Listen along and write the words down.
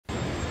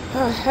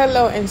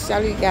Hello and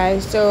salut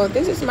guys. So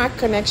this is my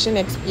connection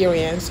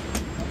experience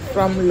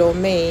from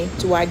Lomé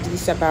to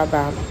Addis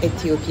Ababa,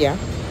 Ethiopia.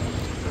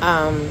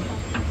 Um,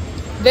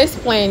 this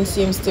plane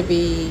seems to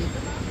be,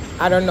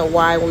 I don't know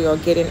why we are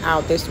getting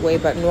out this way,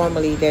 but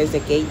normally there's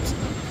a gate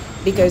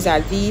because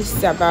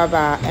Addis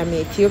Ababa,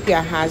 Ethiopia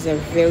has a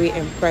very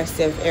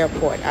impressive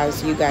airport,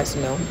 as you guys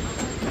know,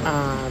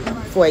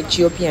 for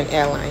Ethiopian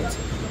Airlines.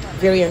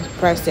 Very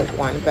impressive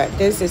one, but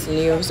this is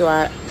new, so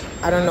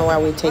I don't know why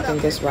we're taking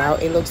this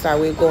route. It looks like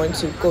we're going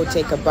to go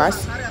take a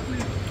bus.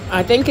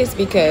 I think it's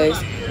because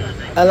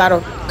a lot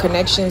of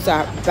connections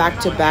are back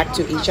to back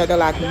to each other.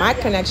 Like my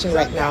connection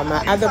right now,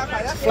 my other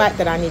flight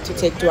that I need to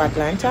take to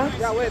Atlanta,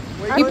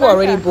 people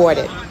already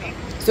boarded.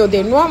 So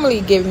they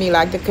normally give me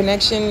like the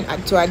connection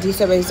to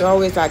Addis Ababa is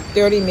always like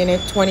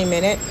 30-minute,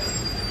 20-minute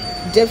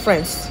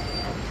difference.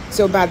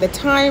 So by the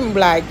time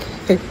like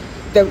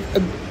the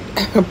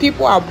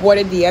people are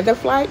boarded the other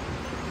flight,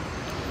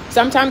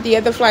 sometimes the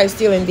other flight is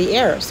still in the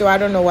air. So I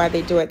don't know why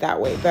they do it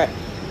that way, but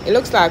it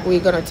looks like we're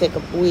gonna take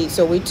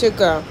so we took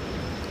a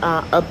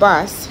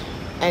bus,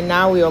 and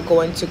now we are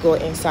going to go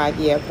inside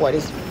the airport.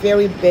 It's a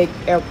very big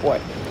airport,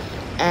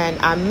 and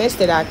I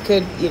missed it. I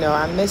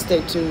missed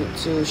it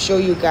to show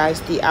you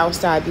guys the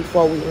outside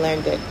before we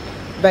landed.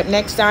 But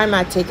next time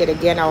I take it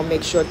again, I'll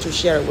make sure to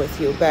share it with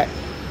you. But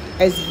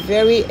it's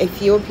very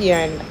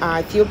Ethiopian.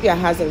 Ethiopia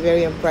has a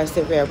very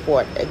impressive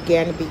airport,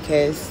 again,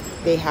 because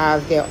they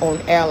have their own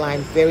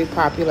airline, very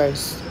popular,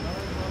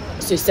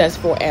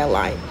 successful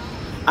airline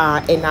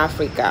in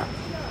Africa.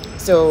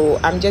 So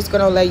I'm just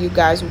going to let you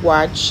guys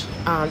watch.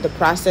 The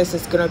process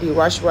is going to be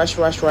rush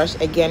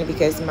again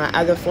because my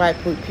other flight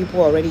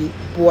people already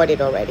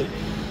boarded already.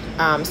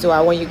 So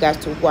I want you guys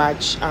to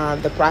watch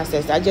the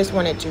process. I just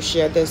wanted to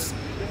share this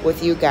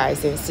with you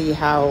guys and see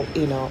how,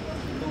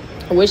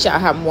 I wish I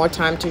had more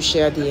time to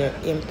share the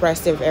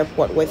impressive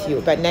airport with you.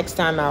 But next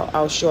time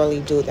I'll surely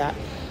do that.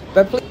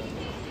 But please.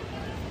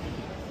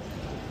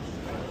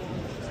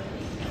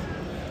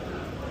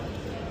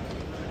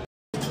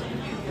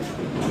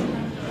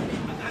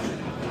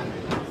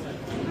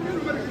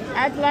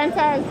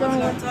 Atlanta is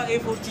going. Atlanta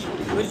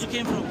A14. Where did you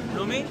came from?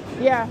 Lomé?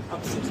 Yeah.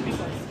 Up 6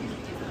 people.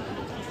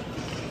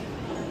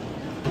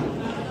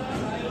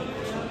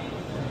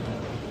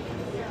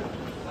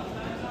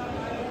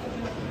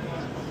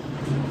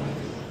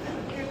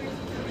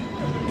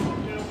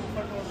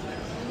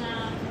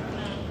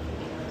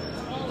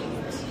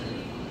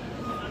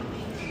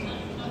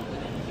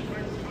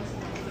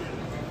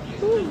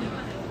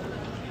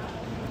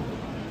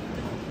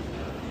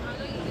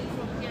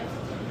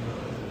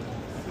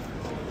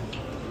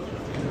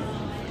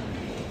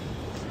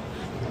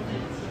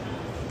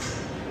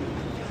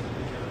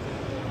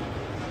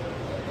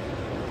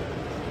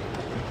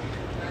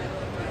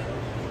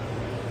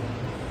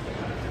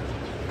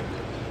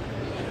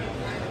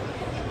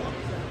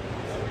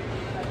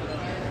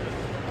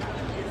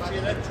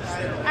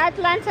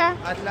 Atlanta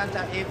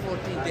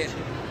A14 there.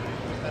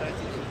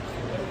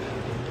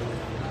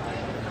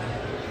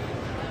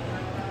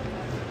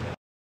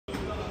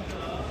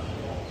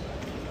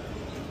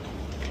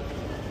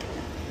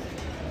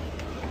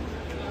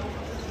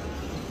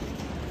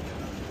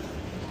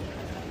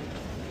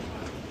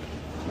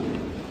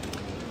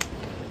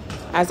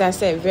 As I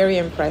said, very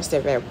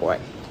impressive airport.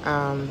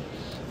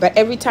 But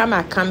every time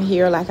I come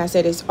here, like I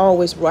said, it's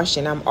always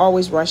rushing. I'm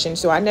always rushing.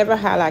 So I never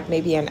had like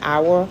maybe an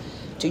hour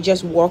to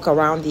just walk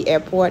around the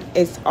airport.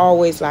 It's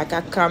always like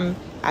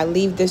I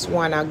leave this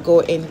one, I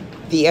go in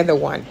the other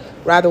one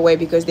right away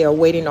because they are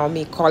waiting on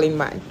me, calling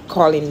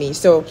me.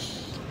 So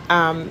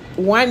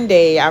one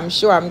day I'm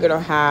sure I'm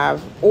going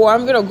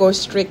to go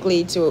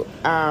strictly to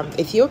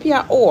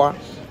Ethiopia, or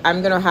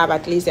I'm going to have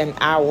at least an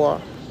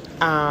hour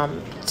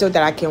so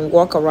that I can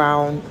walk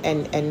around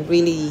and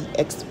really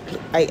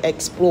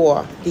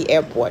explore the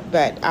airport.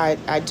 But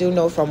I do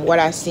know from what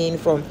I've seen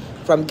from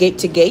gate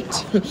to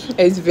gate,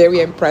 it's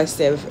very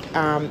impressive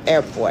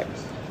airport.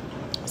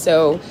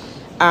 So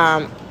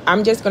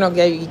I'm just going to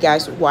let you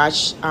guys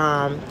watch.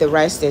 The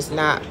rest is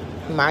not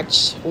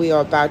much. We are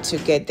about to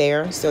get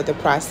there. So the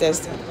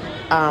process,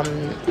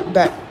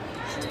 but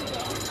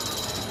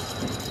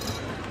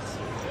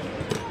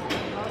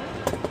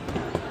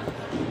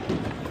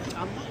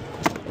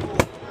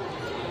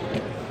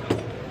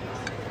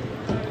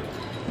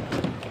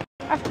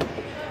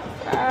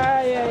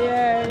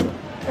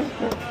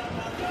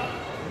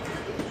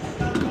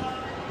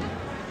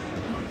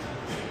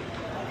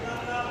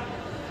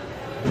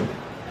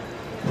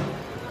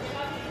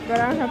but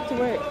I don't have to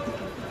wait.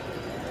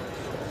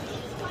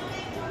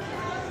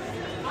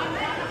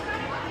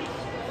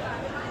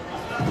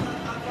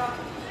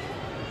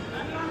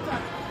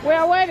 We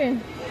are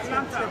waiting.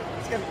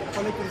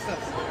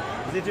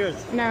 Is it yours?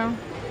 No.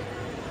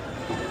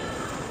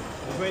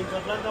 You're going to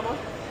Atlanta, man?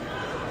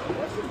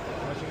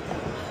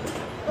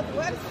 But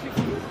where's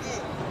 15?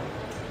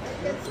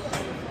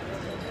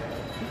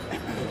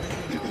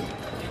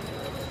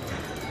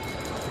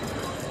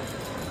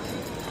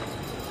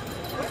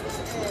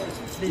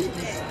 Please,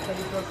 can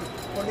you talk to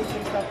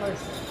connection staff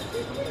first?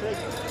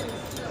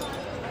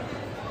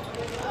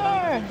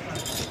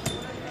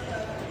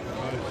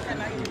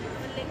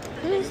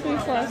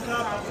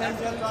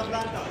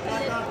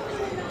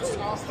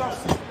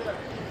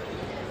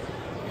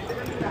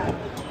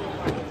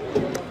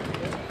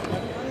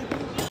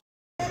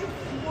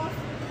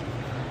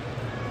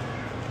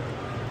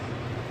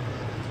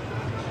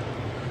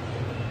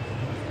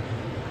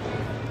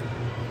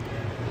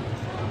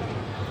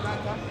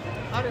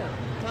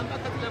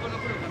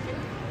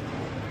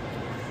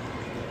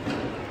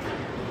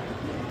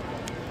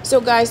 So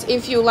guys,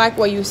 if you like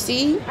what you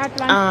see,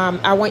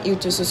 I want you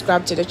to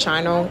subscribe to the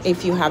channel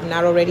if you have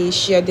not already.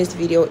 Share this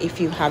video if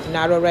you have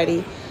not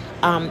already,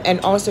 and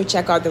also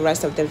check out the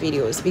rest of the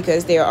videos,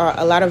 because there are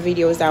a lot of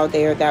videos out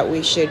there that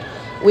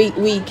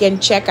we can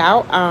check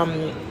out,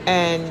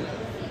 and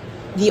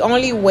the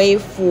only way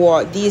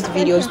for these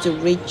videos to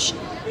reach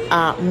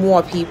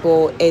more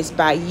people is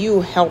by you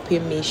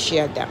helping me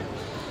share them.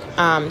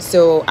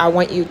 So I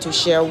want you to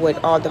share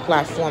with all the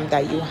platform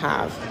that you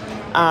have.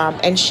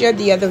 And share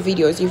the other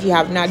videos. If you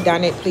have not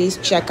done it, please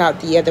check out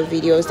the other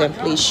videos and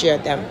please share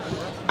them,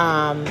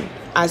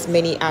 as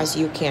many as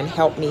you can.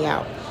 Help me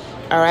out.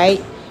 All right.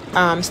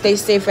 Stay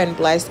safe and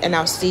blessed, and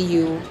I'll see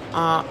you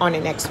on the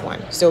next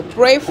one. So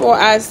pray for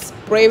us,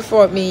 pray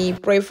for me,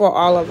 pray for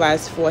all of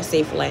us for a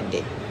safe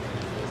landing.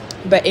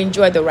 But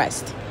enjoy the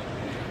rest.